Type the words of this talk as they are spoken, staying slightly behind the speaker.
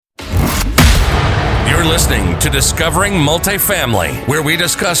You're listening to Discovering Multifamily, where we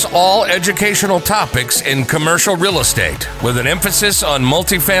discuss all educational topics in commercial real estate with an emphasis on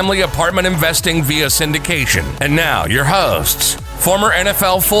multifamily apartment investing via syndication. And now, your hosts, former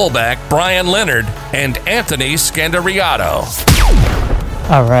NFL fullback Brian Leonard and Anthony Scandariato.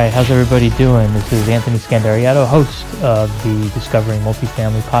 All right, how's everybody doing? This is Anthony Scandariato, host of the Discovering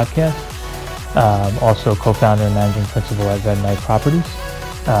Multifamily podcast, also co-founder and managing principal at Red Knight Properties,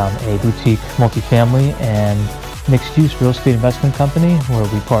 a boutique multifamily and mixed-use real estate investment company where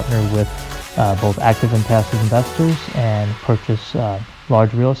we partner with both active and passive investors and purchase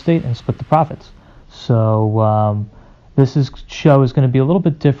large real estate and split the profits. So this show is going to be a little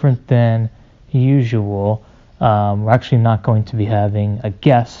bit different than usual. We're actually not going to be having a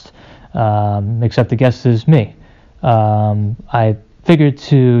guest, except the guest is me. I figured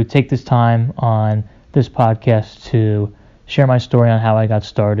to take this time on this podcast to share my story on how I got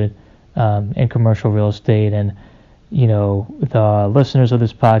started in commercial real estate, and the listeners of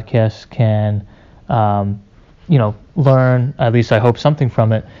this podcast can learn, at least I hope, something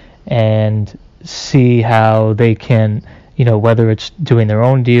from it, and see how they can, whether it's doing their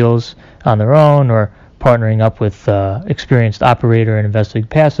own deals on their own or partnering up with experienced operator and investing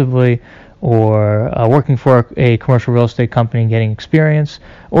passively, or working for a commercial real estate company and getting experience,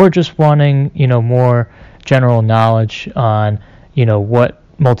 or just wanting more general knowledge on what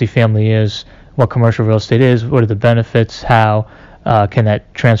multifamily is, what commercial real estate is, what are the benefits, how can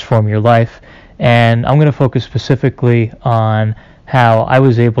that transform your life. And I'm going to focus specifically on how I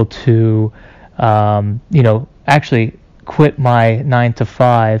was able to actually quit my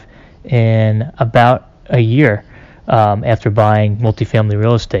 9-to-5 in about a year after buying multifamily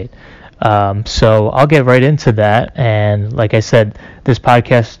real estate. So I'll get right into that. And like I said, this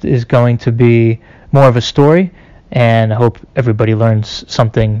podcast is going to be more of a story, and I hope everybody learns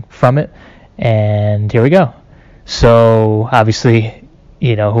something from it. And here we go. So obviously,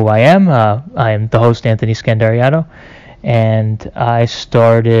 you know who I am. I am the host, Anthony Scandariato, and I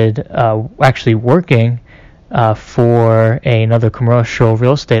started actually working for another commercial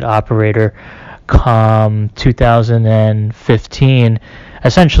real estate operator come 2015,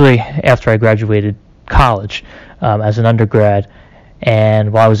 essentially after I graduated college as an undergrad.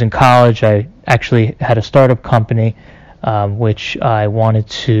 And while I was in college, I actually had a startup company which I wanted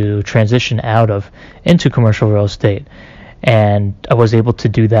to transition out of into commercial real estate. And I was able to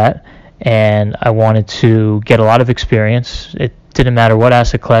do that, and I wanted to get a lot of experience. It didn't matter what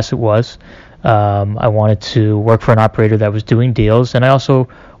asset class it was. I wanted to work for an operator that was doing deals, and I also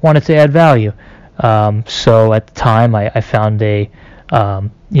wanted to add value. So at the time, I found a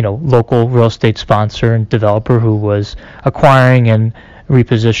local real estate sponsor and developer who was acquiring and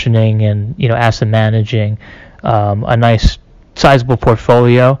repositioning and asset managing a nice sizable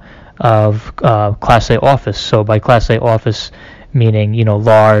portfolio of Class A office. So by Class A office, meaning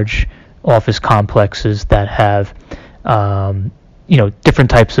large office complexes that have different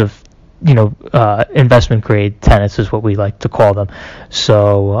types of investment grade tenants is what we like to call them.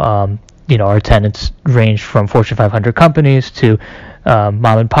 So our tenants ranged from Fortune 500 companies to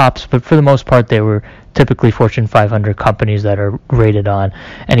mom and pops, but for the most part they were typically Fortune 500 companies that are rated on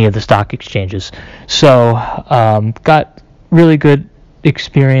any of the stock exchanges. So got really good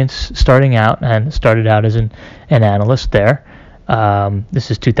experience starting out, and started out as an analyst there.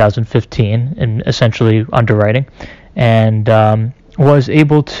 This is 2015, in essentially underwriting, and was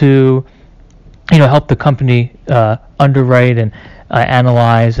able to help the company underwrite and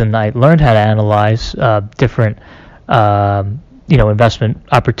analyze, and I learned how to analyze different investment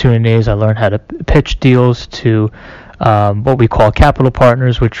opportunities. I learned how to pitch deals to what we call capital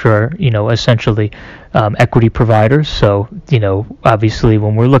partners, which are essentially equity providers. So obviously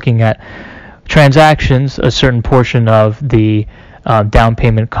when we're looking at transactions, a certain portion of the down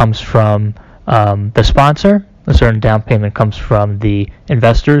payment comes from the sponsor. A certain down payment comes from the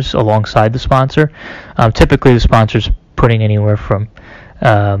investors alongside the sponsor. Typically the sponsor's putting anywhere from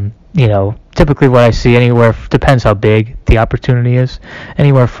typically what I see depends how big the opportunity is,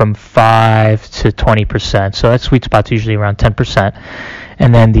 anywhere from 5 to 20%. So that sweet spot's usually around 10%.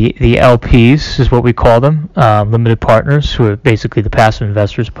 And then the LPs is what we call them, limited partners, who are basically the passive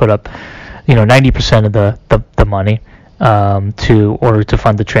investors, put up 90% of the money to order to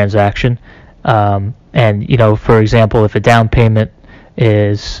fund the transaction. And for example, if a down payment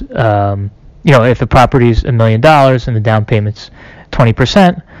is if a property is $1 million and the down payment's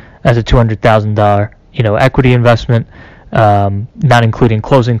 20%, that's a $200,000 equity investment, not including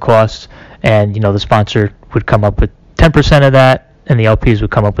closing costs, and the sponsor would come up with 10% of that, and the LPs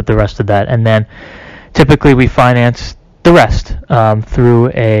would come up with the rest of that. And then typically we finance the rest through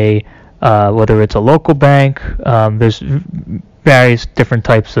a whether it's a local bank. There's various different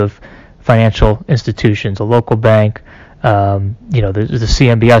types of financial institutions. A local bank, there's the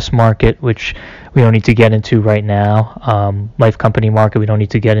CMBS market, which we don't need to get into right now. Life company market, we don't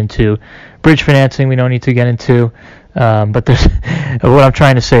need to get into. Bridge financing, we don't need to get into. But there's what I'm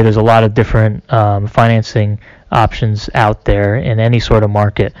trying to say. There's a lot of different financing options out there in any sort of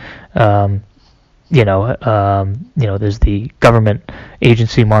market. There's the government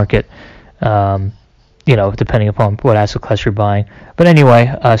agency market. Depending upon what asset class you're buying. But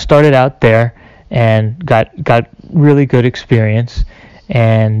anyway, started out there and got really good experience.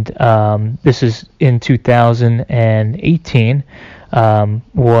 And this is in 2018.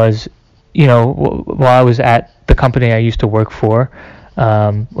 Was while I was at the company I used to work for.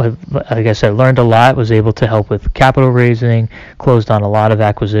 Like I said, learned a lot, was able to help with capital raising, closed on a lot of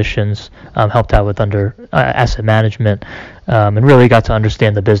acquisitions, helped out with asset management, and really got to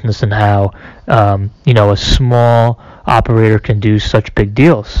understand the business and how, a small operator can do such big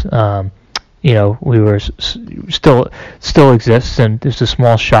deals. We were still exists, and it's a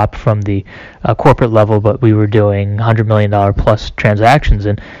small shop from the corporate level, but we were doing $100 million plus transactions,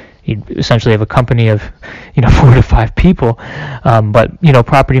 and you essentially have a company of 4 to 5 people, but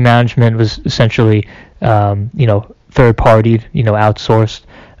property management was essentially third party, outsourced,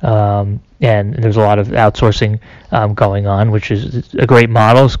 and there's a lot of outsourcing going on, which is a great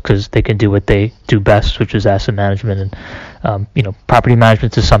model because they can do what they do best, which is asset management and property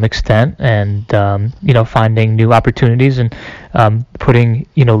management to some extent, and finding new opportunities and putting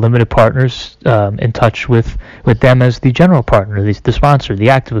limited partners in touch with them as the general partner, the sponsor, the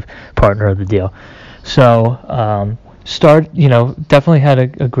active partner of the deal. So definitely had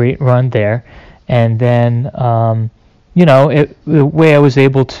a great run there, and then the way I was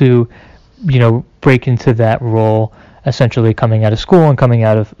able to break into that role, essentially coming out of school and coming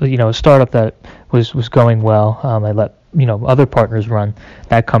out of a startup that was going well. I let other partners run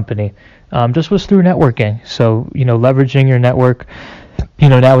that company. Just was through networking. So leveraging your network.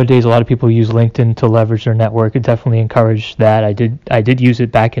 Nowadays a lot of people use LinkedIn to leverage their network. It definitely encouraged that. I did use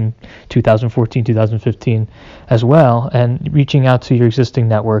it back in 2014, 2015 as well, and reaching out to your existing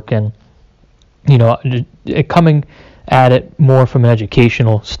network and coming at it more from an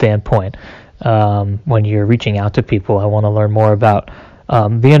educational standpoint. When you're reaching out to people, I want to learn more about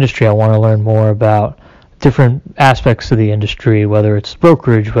the industry. I want to learn more about different aspects of the industry, whether it's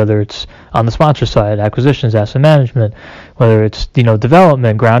brokerage, whether it's on the sponsor side, acquisitions, asset management, whether it's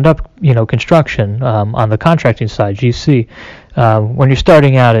development, ground up, construction, on the contracting side, GC. When you're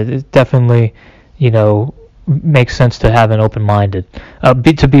starting out, it definitely makes sense to have an open-minded,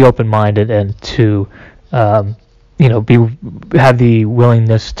 be open-minded, and to have the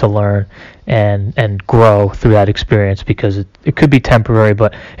willingness to learn and grow through that experience, because it could be temporary,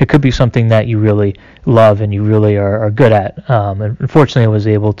 but it could be something that you really love and you really are good at. And unfortunately, I was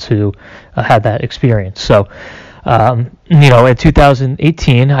able to have that experience. So, in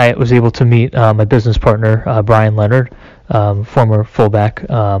 2018, I was able to meet my business partner, Brian Leonard, former fullback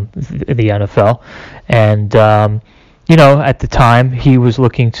in the NFL, and at the time he was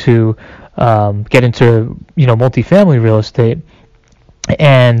looking to get into multifamily real estate,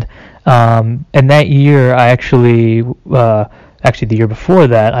 and that year I actually the year before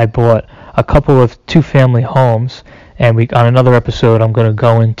that I bought a couple of 2-family homes, and on another episode I'm going to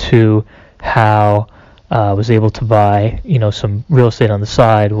go into how I was able to buy some real estate on the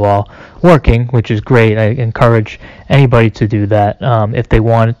side while working, which is great. I encourage anybody to do that if they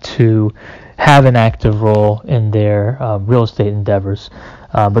want to have an active role in their real estate endeavors.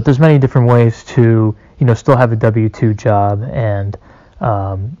 But there's many different ways to, still have a W-2 job and,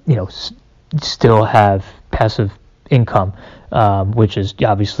 still have passive income, which is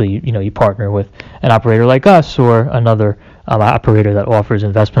obviously, you partner with an operator like us or another operator that offers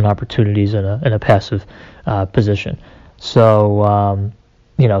investment opportunities in a passive position. So,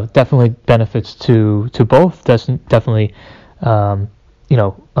 definitely benefits to both. Definitely,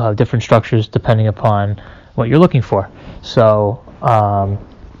 different structures depending upon what you're looking for. So,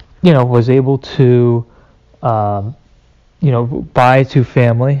 was able to, buy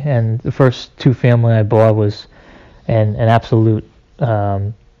 2-family, and the first 2-family I bought was an absolute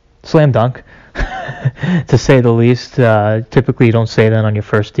slam dunk, to say the least. Typically, you don't say that on your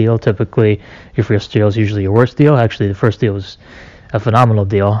first deal. Typically, your first deal is usually your worst deal. Actually, the first deal was a phenomenal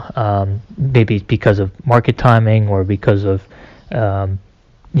deal, maybe because of market timing or because of,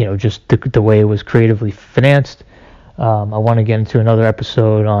 just the way it was creatively financed. I want to get into another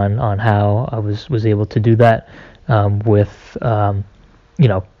episode on how I was able to do that with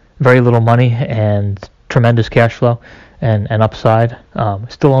very little money and tremendous cash flow and upside.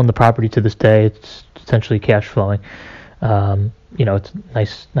 Still own the property to this day. It's essentially cash flowing. It's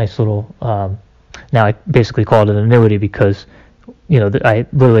nice little. Now I basically call it an annuity because, I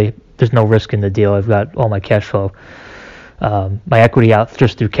literally there's no risk in the deal. I've got all my cash flow, my equity out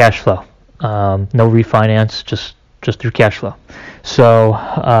just through cash flow. No refinance, just through cash flow. So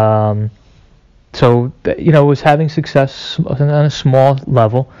was having success on a small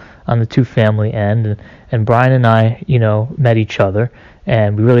level on the two-family end, and Brian and I, met each other,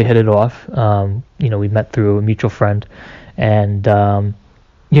 and we really hit it off. We met through a mutual friend, and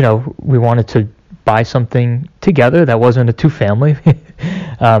we wanted to buy something together that wasn't a two-family,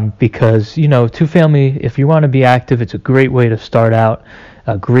 because two-family, if you want to be active, it's a great way to start out,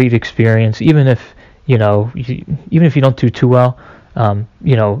 a great experience, even if you don't do too well.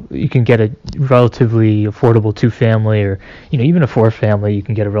 You can get a relatively affordable two-family, or even a four-family, you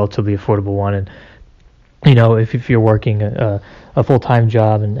can get a relatively affordable one. And if you're working a full-time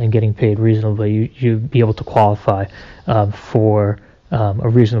job and getting paid reasonably, you'd be able to qualify for a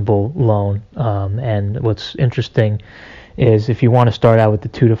reasonable loan. And what's interesting is if you want to start out with the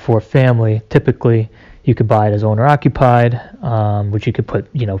 2 to 4 family, typically you could buy it as owner-occupied, which you could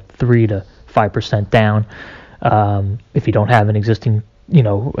put 3 to 5% down. If you don't have an existing,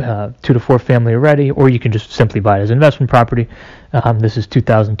 2 to 4 family already, or you can just simply buy it as investment property. This is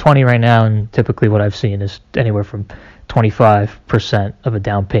 2020 right now, and typically what I've seen is anywhere from 25% of a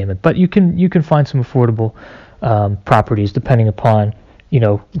down payment. But you can find some affordable properties depending upon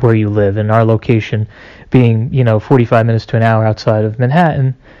where you live. And our location being 45 minutes to an hour outside of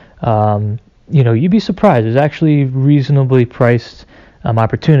Manhattan, you'd be surprised. There's actually reasonably priced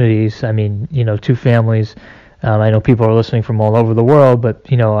opportunities. I mean, 2 families. I know people are listening from all over the world, but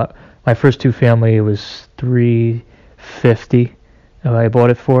my first 2-family was $350. I bought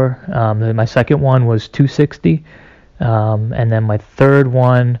it for. My second one was $260, and then my third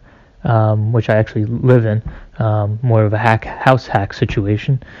one, which I actually live in, more of a house hack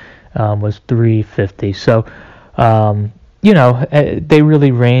situation, was $350. So, they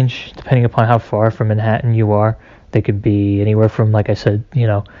really range depending upon how far from Manhattan you are. They could be anywhere from, like I said,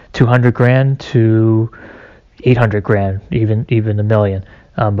 $200,000 to $800,000, even $1 million.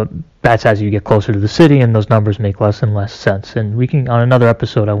 But that's as you get closer to the city, and those numbers make less and less sense. And we can, on another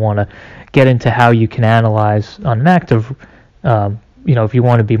episode, I want to get into how you can analyze on an active, if you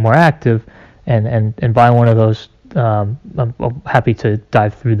want to be more active and buy one of those. I'm happy to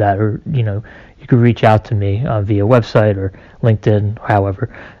dive through that, or you could reach out to me via website or LinkedIn,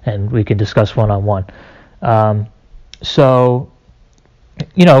 however, and we can discuss one-on-one. So,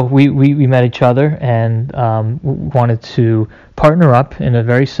 we met each other and wanted to partner up in a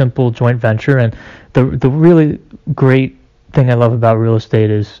very simple joint venture. And the really great thing I love about real estate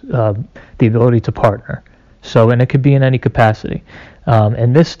is the ability to partner. So, and it could be in any capacity.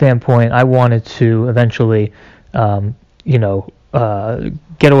 In this standpoint, I wanted to eventually,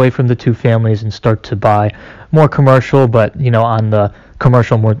 get away from the 2 families and start to buy more commercial, but on the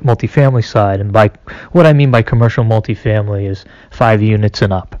commercial multifamily side. And by what I mean by commercial multifamily is 5 units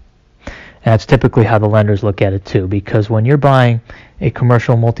and up. And that's typically how the lenders look at it too, because when you're buying a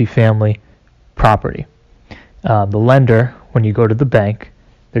commercial multifamily property, the lender, when you go to the bank,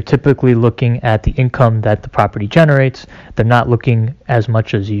 they're typically looking at the income that the property generates. They're not looking as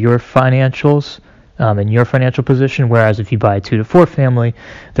much as your financials and your financial position, whereas if you buy a 2 to 4 family,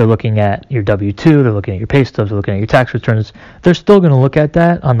 they're looking at your W-2, they're looking at your pay stubs, they're looking at your tax returns. They're still going to look at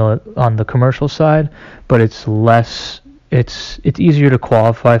that on the commercial side, but it's less. It's easier to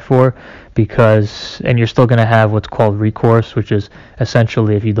qualify for, and you're still going to have what's called recourse, which is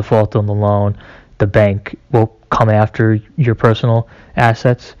essentially if you default on the loan, the bank will come after your personal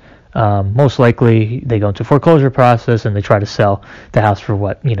assets. Most likely they go into foreclosure process and they try to sell the house for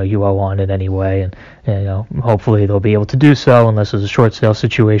what you owe on it anyway, and hopefully they'll be able to do so unless it's a short sale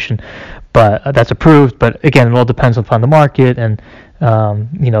situation, but that's approved. But again, it all depends upon the market and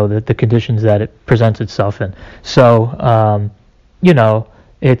the conditions that it presents itself in. So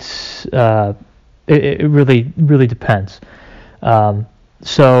it's it really depends.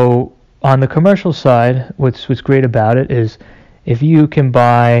 So on the commercial side, what's great about it is if you can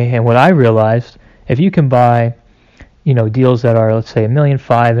buy, and what I realized, if you can buy, deals that are, let's say, $1.5 million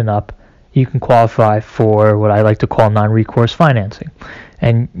and up, you can qualify for what I like to call non-recourse financing.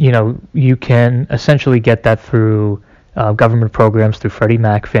 And, you can essentially get that through government programs, through Freddie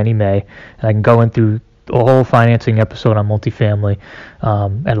Mac, Fannie Mae, and I can go in through a whole financing episode on multifamily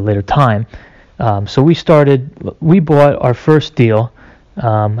at a later time. So we bought our first deal.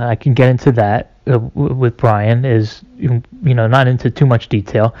 I can get into that with Brian, is not into too much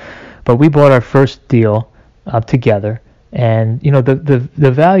detail, But we bought our first deal together, and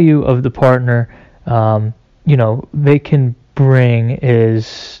the value of the partner, they can bring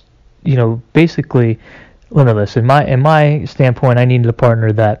is basically limitless. In my standpoint, I needed a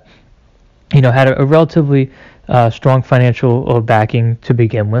partner that had a relatively strong financial backing to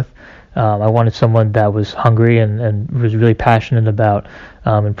begin with. I wanted someone that was hungry and was really passionate about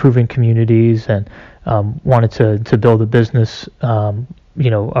improving communities, and wanted to build a business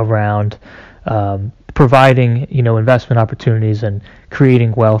around providing investment opportunities and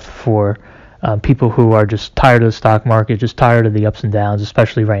creating wealth for people who are just tired of the stock market, just tired of the ups and downs.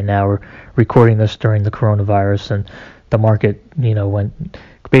 Especially right now, we're recording this during the coronavirus, and the market went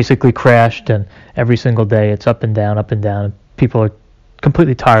basically crashed, and every single day it's up and down, up and down. And people are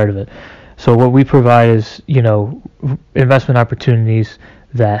completely tired of it. So what we provide is investment opportunities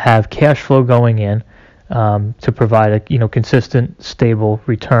that have cash flow going in, to provide a consistent, stable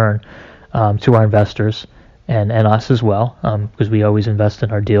return to our investors and us as well, because we always invest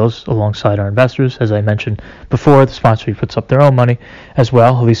in our deals alongside our investors. As I mentioned before, the sponsor puts up their own money as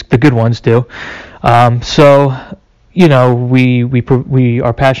well. At least the good ones do. We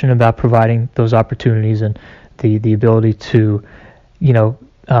are passionate about providing those opportunities and the ability to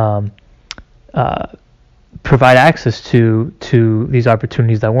provide access to these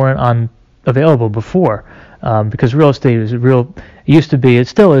opportunities that weren't available before, because real estate it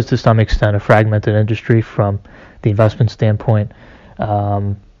still is to some extent a fragmented industry from the investment standpoint.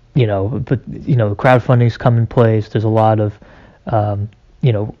 But crowdfunding's come in place. There's a lot of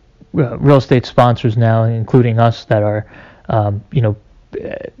real estate sponsors now, including us, that are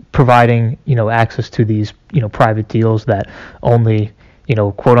providing access to these private deals that only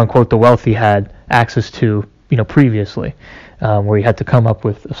quote unquote the wealthy had access to previously, where you had to come up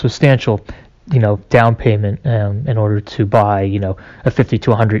with a substantial down payment in order to buy a 50 to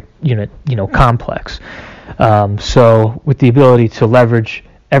 100 unit complex. So with the ability to leverage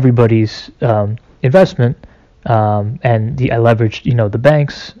everybody's investment, and I leveraged the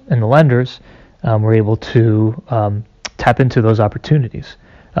banks and the lenders, we're able to tap into those opportunities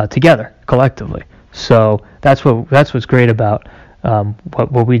together collectively. So that's what's great about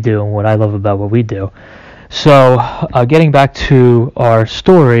what we do, and what I love about what we do. So getting back to our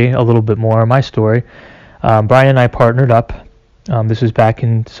story a little bit more, my story, Brian and I partnered up. This was back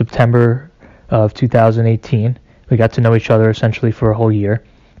in September of 2018. We got to know each other essentially for a whole year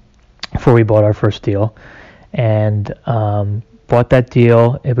before we bought our first deal, and bought that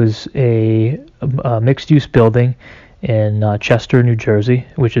deal. It was a mixed-use building in Chester, New Jersey,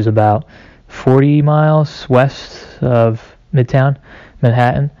 which is about 40 miles west of Midtown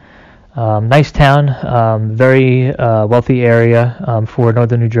Manhattan. Nice town, very wealthy area for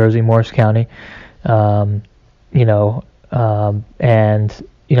northern New Jersey, Morris County. And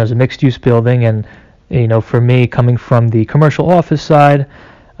it's a mixed-use building, and for me, coming from the commercial office side,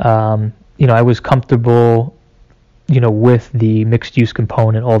 I was comfortable with the mixed-use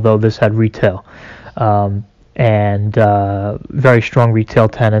component, although this had retail, and very strong retail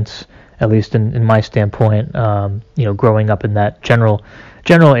tenants, at least in my standpoint. Growing up in that general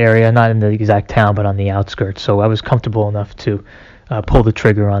area, not in the exact town, but on the outskirts. So I was comfortable enough to pull the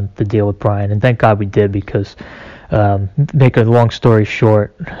trigger on the deal with Brian, and thank God we did, because make a long story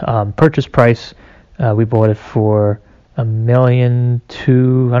short, purchase price, we bought it for $1.2 million. I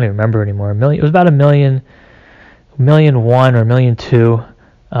don't even remember anymore. It was about $1.1 million or $1.2 million,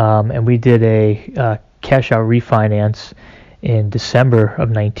 and we did a cash out refinance in December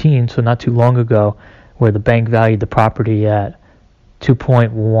of 19, so not too long ago, where the bank valued the property at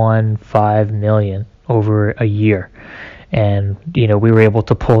 $2.15 million over a year. And we were able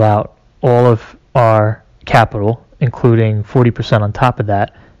to pull out all of our capital, including 40% on top of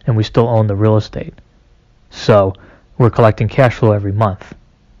that, and we still own the real estate. So we're collecting cash flow every month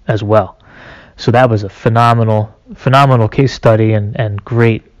as well. So that was a phenomenal case study, and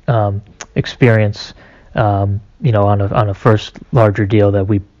great experience, on a first larger deal that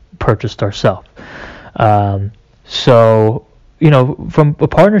we purchased ourselves. So from a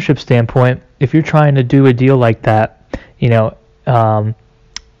partnership standpoint, if you're trying to do a deal like that, it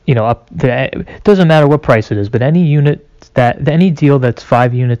doesn't matter what price it is, but any deal that's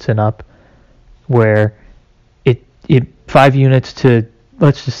 5 units and up, where it 5 units to,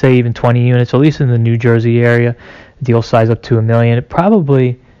 let's just say, even 20 units, at least in the New Jersey area, deal size up to $1 million, it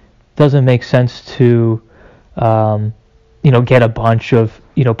probably doesn't make sense to get a bunch of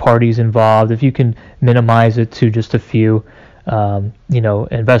parties involved. If you can minimize it to just a few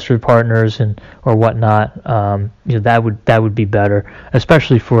investor partners or whatnot, that would be better,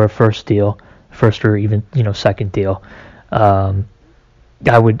 especially for a first or even second deal.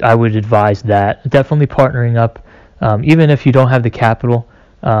 I would advise that. Definitely partnering up, even if you don't have the capital.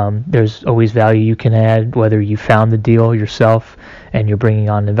 There's always value you can add, whether you found the deal yourself and you're bringing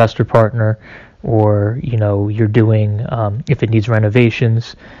on an investor partner, or you're doing, if it needs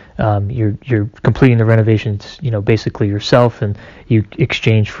renovations, you're completing the renovations basically yourself, and you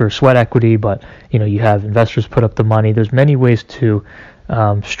exchange for sweat equity, but you have investors put up the money. There's many ways to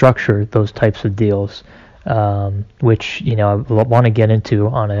structure those types of deals, which I want to get into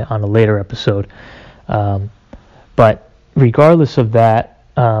on a later episode. But regardless of that,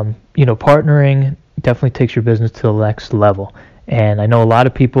 partnering definitely takes your business to the next level. And I know a lot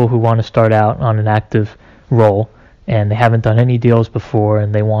of people who want to start out on an active role, and they haven't done any deals before,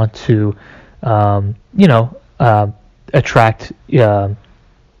 and they want to, attract, both.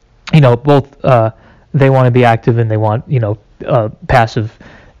 They want to be active and they want, passive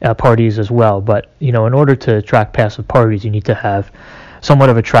parties as well. But in order to attract passive parties, you need to have somewhat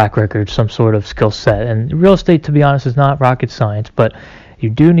of a track record, some sort of skill set. And real estate, to be honest, is not rocket science, but you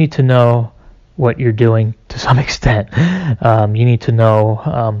do need to know what you're doing to some extent. You need to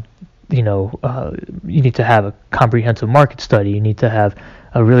know, you need to have a comprehensive market study. You need to have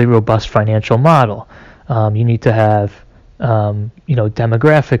a really robust financial model. You need to have,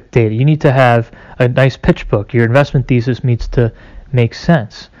 demographic data. You need to have a nice pitch book. Your investment thesis needs to make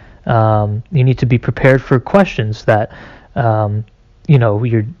sense. You need to be prepared for questions that,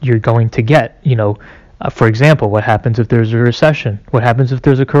 you're going to get. For example, what happens if there's a recession? What happens if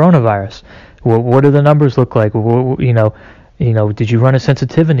there's a coronavirus? What do the numbers look like? Did you run a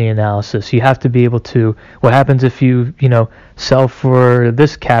sensitivity analysis? You have to be able to. What happens if you sell for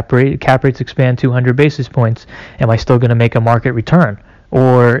this cap rate? Cap rates expand 200 basis points. Am I still going to make a market return,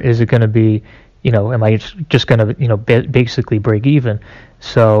 or is it going to be, am I just going to basically break even?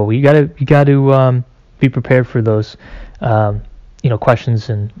 So you got to be prepared for those questions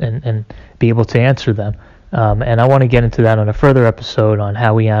and be able to answer them. And I want to get into that on a further episode on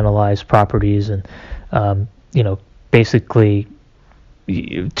how we analyze properties and, basically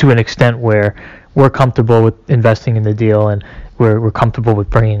to an extent where we're comfortable with investing in the deal and we're comfortable with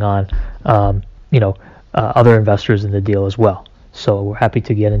bringing on, other investors in the deal as well. So we're happy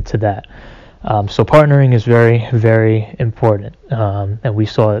to get into that. So partnering is very, very important. And we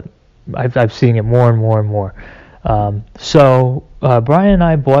saw it, I've seen it more and more and more. So Brian and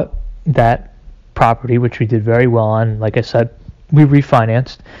I bought that property, which we did very well on. Like I said, we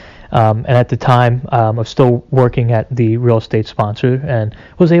refinanced, and at the time I was still working at the real estate sponsor and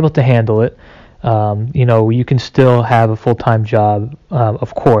was able to handle it. You can still have a full-time job,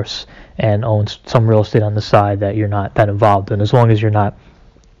 of course, and own some real estate on the side that you're not that involved in, as long as you're not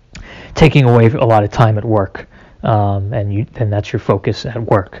taking away a lot of time at work, and that's your focus at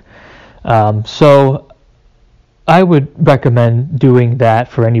work. So I would recommend doing that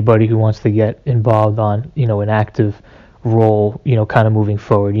for anybody who wants to get involved on, an active role, kind of moving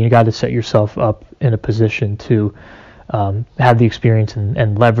forward. You got to set yourself up in a position to have the experience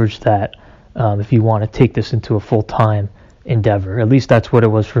and leverage that if you want to take this into a full-time endeavor. At least that's what it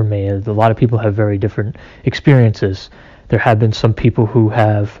was for me. A lot of people have very different experiences. There have been some people who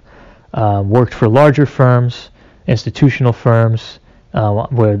have worked for larger firms, institutional firms,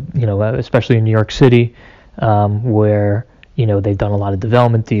 where, especially in New York City, where they've done a lot of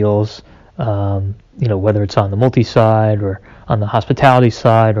development deals, whether it's on the multi side or on the hospitality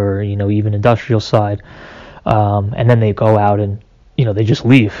side or even industrial side, and then they go out and they just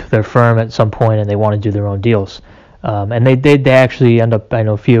leave their firm at some point and they want to do their own deals, and they actually end up. I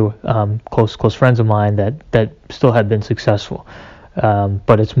know a few close friends of mine that still have been successful,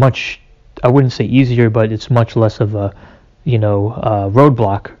 but it's much, I wouldn't say easier, but it's much less of a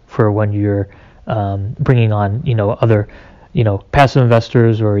roadblock for when you're bringing on other passive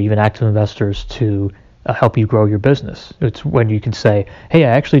investors or even active investors to help you grow your business. It's when you can say, hey, I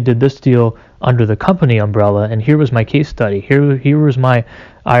actually did this deal under the company umbrella, and here was my case study, here was my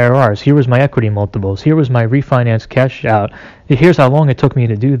IRRs, here was my equity multiples, here was my refinance cash out, here's how long it took me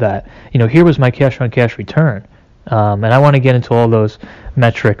to do that, here was my cash on cash return. And I want to get into all those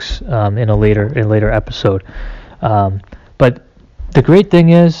metrics in a later episode. But the great thing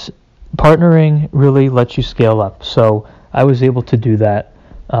is, partnering really lets you scale up. So I was able to do that.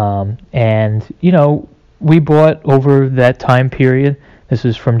 And, we bought over that time period. This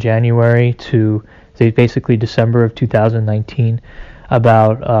is from January to basically December of 2019,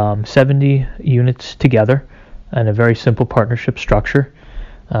 about 70 units together in a very simple partnership structure.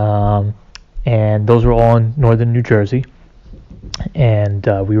 And those were all in northern New Jersey. And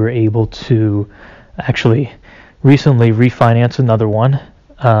we were able to actually recently refinance another one,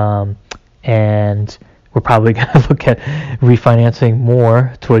 and we're probably going to look at refinancing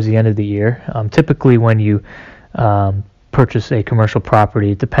more towards the end of the year. Typically, when you purchase a commercial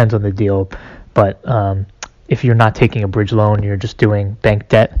property, it depends on the deal, but if you're not taking a bridge loan, you're just doing bank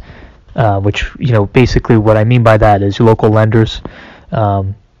debt, which, basically what I mean by that is local lenders,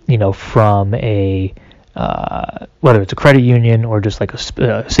 from a whether it's a credit union or just like a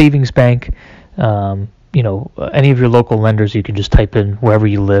savings bank, any of your local lenders, you can just type in wherever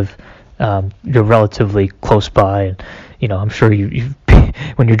you live. You're relatively close by, and I'm sure you've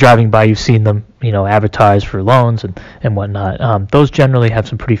when you're driving by, you've seen them, advertise for loans and whatnot. Those generally have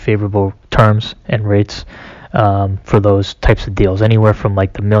some pretty favorable terms and rates for those types of deals, anywhere from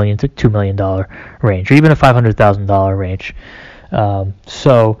like the $1 million to $2 million range, or even a $500,000 range.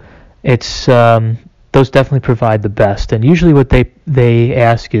 So it's those definitely provide the best. And usually what they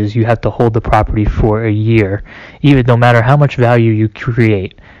ask is you have to hold the property for a year, even no matter how much value you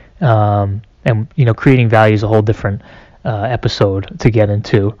create. And creating value is a whole different episode to get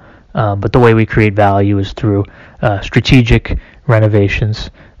into. But the way we create value is through strategic renovations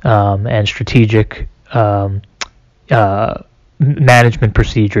and strategic management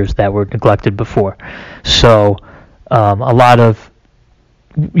procedures that were neglected before. So a lot of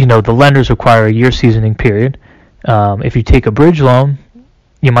the lenders require a year seasoning period. If you take a bridge loan,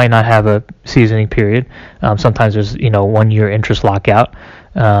 you might not have a seasoning period. Sometimes there's 1 year interest lockout,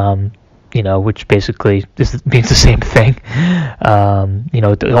 which basically means the same thing.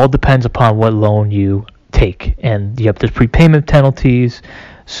 It all depends upon what loan you take, and there's prepayment penalties.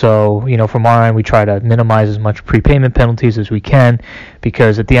 So from our end, we try to minimize as much prepayment penalties as we can,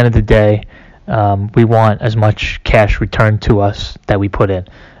 because at the end of the day, we want as much cash returned to us that we put in,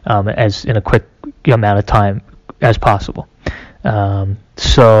 as in a quick amount of time as possible.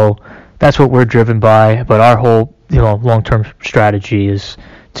 So that's what we're driven by. But our whole long-term strategy is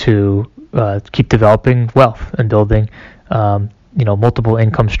to keep developing wealth and building multiple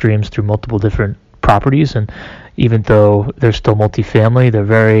income streams through multiple different properties. And even though they're still multifamily, they're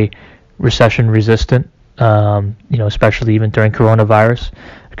very recession resistant. Especially even during coronavirus,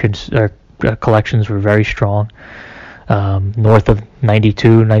 our collections were very strong, north of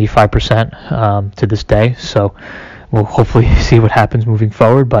 95% to this day. So we'll hopefully see what happens moving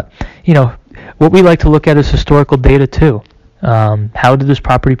forward. But what we like to look at is historical data too. How did this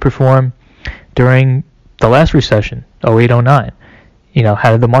property perform during the last recession, 08, 09?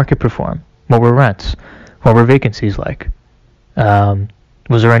 How did the market perform? What were rents? What were vacancies like?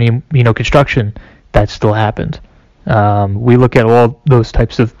 Was there any construction that still happened? We look at all those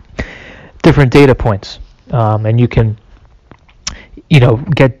types of different data points, and you can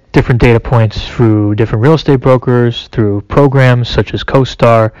get different data points through different real estate brokers, through programs such as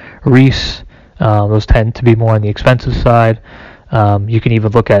CoStar, Reese. Those tend to be more on the expensive side. You can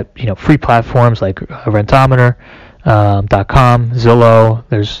even look at free platforms like Rentometer.com, Zillow.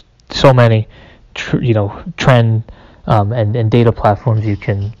 There's so many trend and data platforms you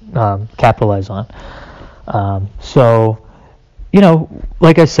can capitalize on. So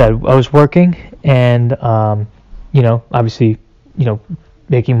like I said, I was working and obviously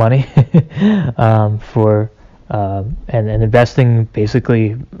making money for and investing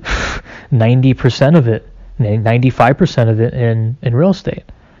basically 90% of it, 95% of it in real estate.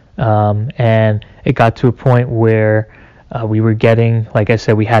 And it got to a point where we were getting, like I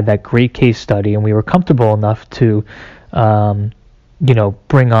said, we had that great case study, and we were comfortable enough to,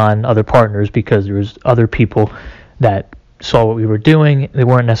 bring on other partners, because there was other people that saw what we were doing. They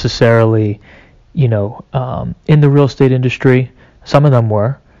weren't necessarily, in the real estate industry. Some of them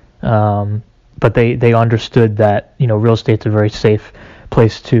were, but they understood that, real estate's a very safe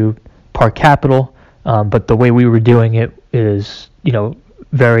place to park capital. But the way we were doing it is,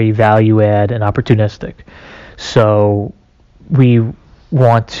 very value add and opportunistic. So we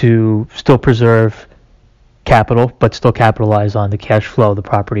want to still preserve capital, but still capitalize on the cash flow the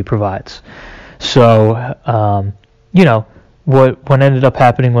property provides. So, what ended up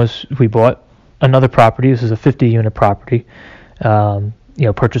happening was we bought another property. This is a 50-unit property.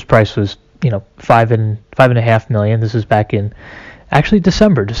 Purchase price was, $5.5 million. This is back in actually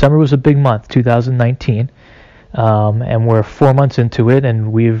December. December was a big month, 2019. And we're 4 months into it,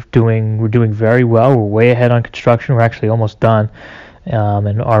 and we're doing very well. We're way ahead on construction. We're actually almost done.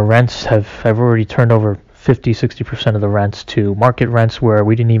 And our rents have already turned over 50-60% of the rents to market rents, where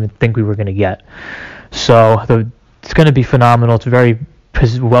we didn't even think we were going to get. So it's going to be phenomenal. It's very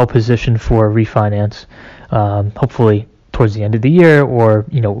well positioned for refinance, hopefully towards the end of the year, or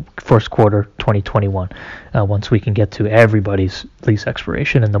first quarter 2021, once we can get to everybody's lease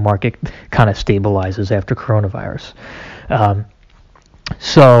expiration and the market kind of stabilizes after coronavirus.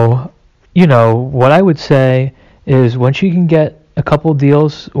 So what I would say is once you can get a couple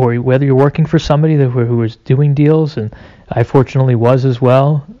deals, or whether you're working for somebody who is doing deals, and I fortunately was as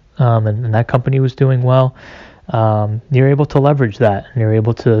well, and that company was doing well, you're able to leverage that, and you're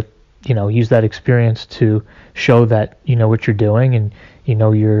able to, use that experience to show that you know what you're doing, and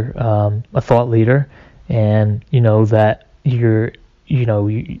you're a thought leader, and that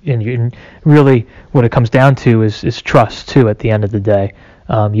and really what it comes down to is trust too. At the end of the day,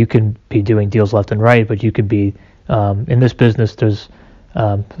 you can be doing deals left and right, but you could be in this business. There's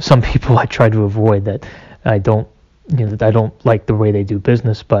some people I try to avoid that I don't like the way they do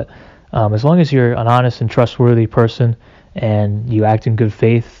business. But as long as you're an honest and trustworthy person, and you act in good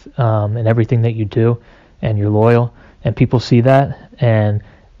faith in everything that you do, and you're loyal, and people see that, and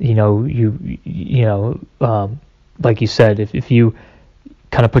like you said, if you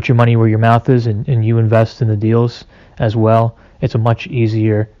kind of put your money where your mouth is, and you invest in the deals as well, it's a much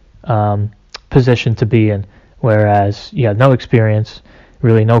easier position to be in. Whereas you have no experience,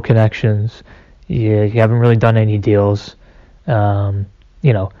 really no connections, you haven't really done any deals, it's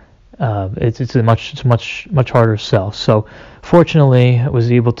a much harder sell. So fortunately, I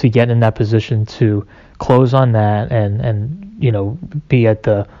was able to get in that position to close on that, and be at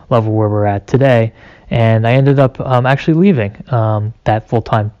the level where we're at today. And I ended up actually leaving that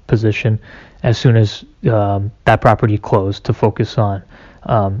full-time position as soon as that property closed, to focus on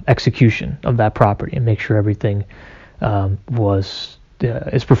execution of that property and make sure everything is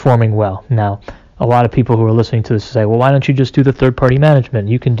performing well. Now, a lot of people who are listening to this say, well, why don't you just do the third-party management?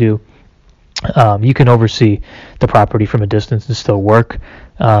 You can oversee the property from a distance and still work,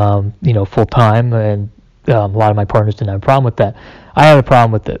 full-time, and a lot of my partners didn't have a problem with that. I had a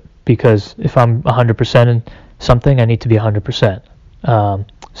problem with it, because if I'm 100% in something, I need to be 100%.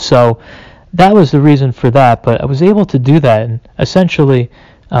 So that was the reason for that, but I was able to do that and essentially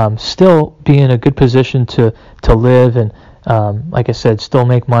still be in a good position to live, and like I said, still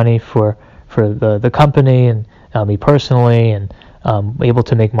make money for the company, and me personally, and able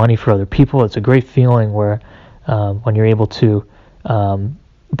to make money for other people. It's a great feeling where when you're able to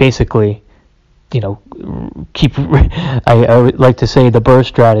basically keep, I would like to say the BRRRR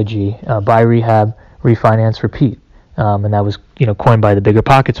strategy, buy, rehab, refinance, repeat. And that was, coined by the Bigger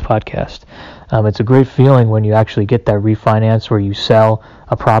Pockets podcast. It's a great feeling when you actually get that refinance, where you sell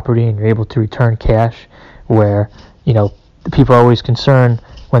a property and you're able to return cash, where, people are always concerned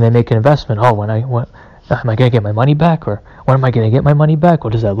when they make an investment. Oh, am I going to get my money back? Or when am I going to get my money back?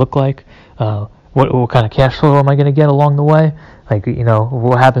 What does that look like? What kind of cash flow am I going to get along the way? Like,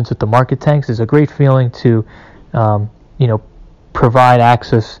 what happens if the market tanks? It's a great feeling to, provide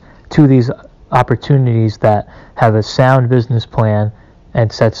access to these opportunities that have a sound business plan,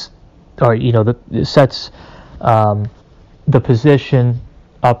 and sets the position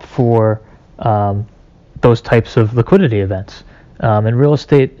up for those types of liquidity events. And real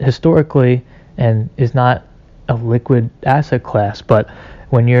estate historically is not a liquid asset class, but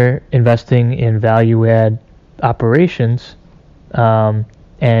when you're investing in value add operations,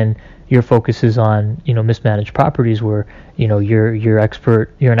 and your focus is on mismanaged properties, where you're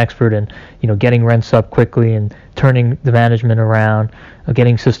an expert in getting rents up quickly and turning the management around,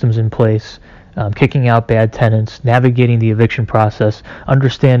 getting systems in place, kicking out bad tenants, navigating the eviction process,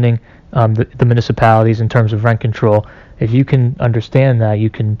 understanding the municipalities in terms of rent control. If you can understand that, you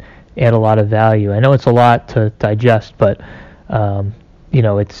can add a lot of value. I know it's a lot to digest, but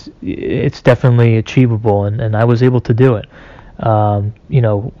it's definitely achievable, and I was able to do it.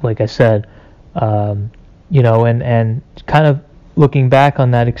 Like I said, and kind of looking back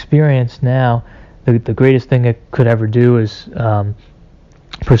on that experience now, the greatest thing I could ever do is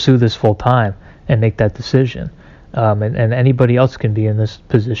pursue this full time and make that decision. And anybody else can be in this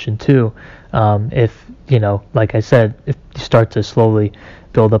position too. If, like I said, if you start to slowly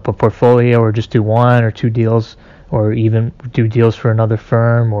build up a portfolio, or just do one or two deals, or even do deals for another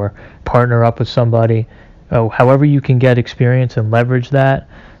firm, or partner up with somebody, however you can get experience and leverage that,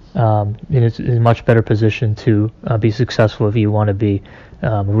 it's in a much better position to be successful if you want to be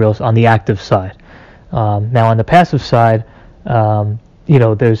real on the active side. Now on the passive side,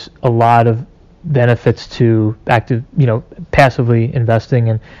 there's a lot of benefits to passively investing,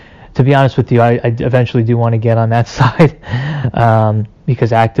 and to be honest with you, I eventually do want to get on that side,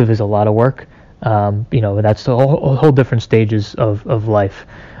 because active is a lot of work. That's a whole different stages of life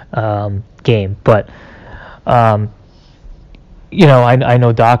game, but I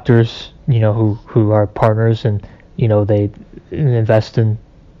know doctors, who are partners, and they invest in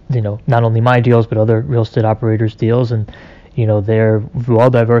not only my deals but other real estate operators' deals, and they're well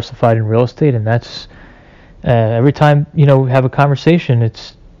diversified in real estate, and that's every time we have a conversation,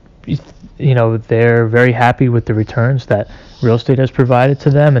 it's they're very happy with the returns that real estate has provided to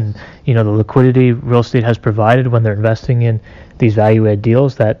them, and the liquidity real estate has provided when they're investing in these value add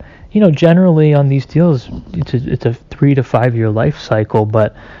deals. That generally on these deals, it's a 3 to 5 year life cycle,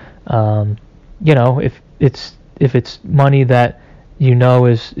 but if it's money that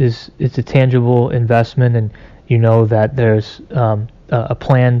is it's a tangible investment, and that there's a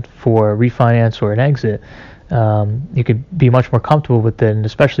plan for refinance or an exit, you could be much more comfortable with it, and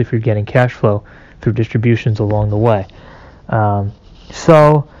especially if you're getting cash flow through distributions along the way.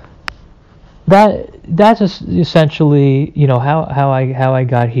 So that's essentially how I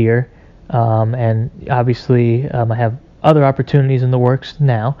got here, and obviously I have other opportunities in the works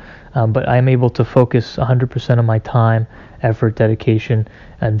now, but I'm able to focus 100% of my time, effort, dedication,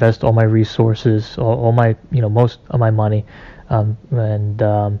 invest all my resources, all my most of my money, and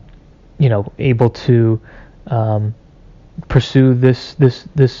able to pursue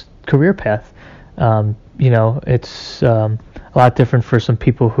this career path. It's a lot different for some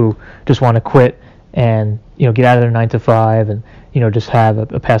people who just want to quit and get out of their 9 to 5 and just have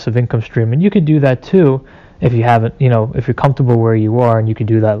a passive income stream. And you could do that too if you haven't, if you're comfortable where you are, and you can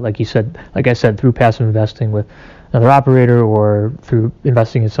do that, like I said, through passive investing with another operator or through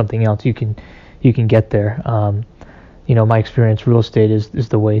investing in something else. You can get there. My experience, real estate is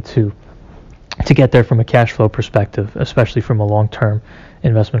the way to get there from a cash flow perspective, especially from a long-term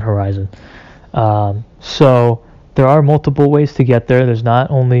investment horizon. So there are multiple ways to get there. There's not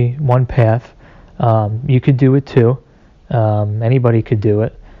only one path. You could do it too. Anybody could do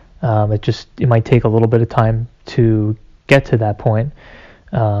it. It might take a little bit of time to get to that point.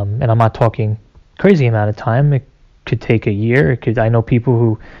 And I'm not talking crazy amount of time. It could take a year. I know people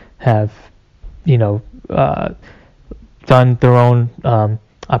who have, done their own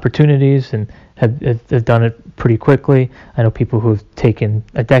opportunities and have done it pretty quickly. I know people who have taken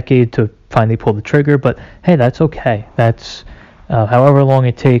a decade to finally pull the trigger, but hey, that's okay. That's however long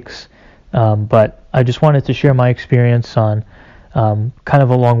it takes. But I just wanted to share my experience on kind of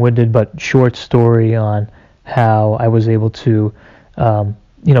a long-winded but short story on how I was able to,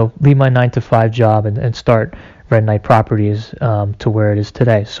 leave my 9 to 5 job and start Red Knight Properties to where it is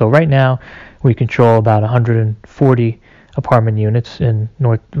today. So right now, we control about 140 apartment units in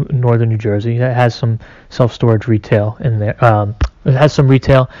northern New Jersey. It has some self-storage retail in there. It has some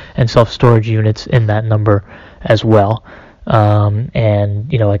retail and self-storage units in that number as well.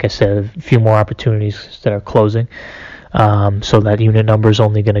 And like I said, a few more opportunities that are closing. So that unit number is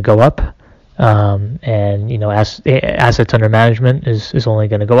only going to go up. And assets under management is only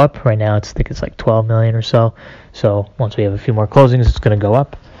going to go up. Right now, I think it's like 12 million or so. So once we have a few more closings, it's going to go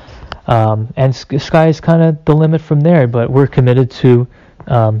up. And sky is kind of the limit from there. But we're committed to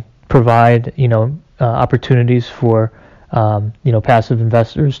provide opportunities for passive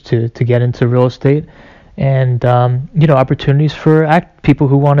investors to get into real estate, and opportunities for people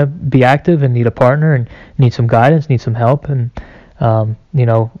who want to be active and need a partner and need some guidance, need some help, and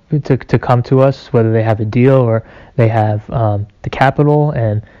to come to us, whether they have a deal or they have the capital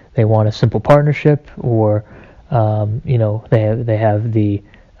and they want a simple partnership, or they have the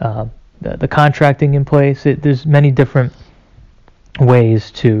contracting in place. There's many different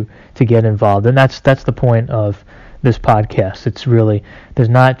ways to get involved, and that's the point of this podcast. It's really, there's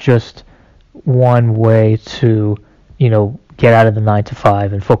not just one way to get out of the 9 to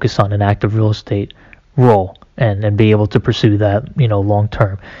 5 and focus on an active real estate role and be able to pursue that long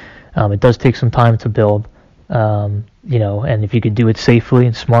term. It does take some time to build, and if you could do it safely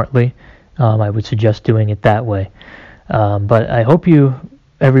and smartly, I would suggest doing it that way. But I hope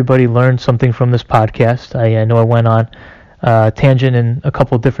everybody learned something from this podcast. I know I went on tangent in a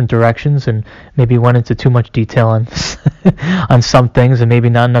couple of different directions and maybe went into too much detail on on some things and maybe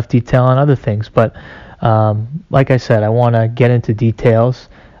not enough detail on other things. But like I said, I want to get into details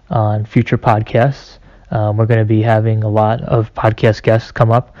on future podcasts. We're going to be having a lot of podcast guests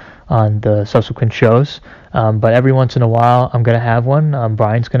come up on the subsequent shows. But every once in a while, I'm going to have one.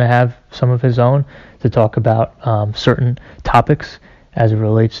 Brian's going to have some of his own to talk about certain topics as it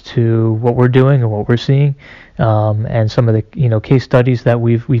relates to what we're doing and what we're seeing, and some of the case studies that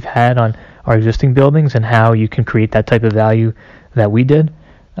we've had on our existing buildings and how you can create that type of value that we did.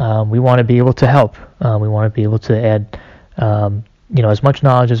 We want to be able to help. We want to be able to add as much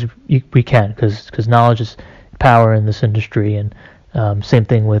knowledge as we can, because knowledge is power in this industry, and same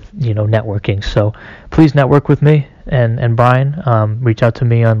thing with networking. So please network with me and Brian. Reach out to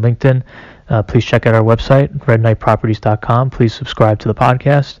me on LinkedIn. Please check out our website, redknightproperties.com. Please subscribe to the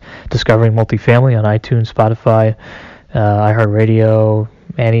podcast, Discovering Multifamily, on iTunes, Spotify, iHeartRadio,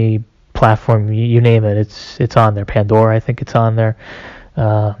 any platform, you name it, it's on there. Pandora, I think it's on there.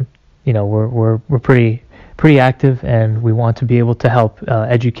 we're pretty active, and we want to be able to help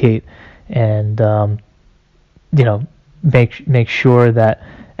educate and make sure that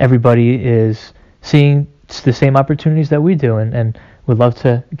everybody is seeing the same opportunities that we do, and we'd love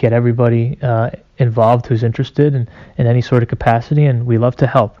to get everybody involved who's interested in any sort of capacity, and we love to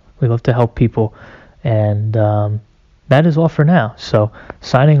help. We love to help people, and that is all for now. So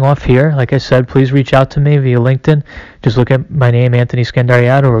signing off here. Like I said, please reach out to me via LinkedIn. Just look at my name, Anthony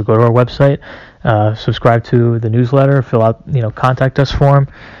Scandariato, or go to our website, subscribe to the newsletter, fill out, contact us form,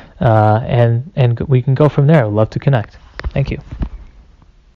 and we can go from there. I'd love to connect. Thank you.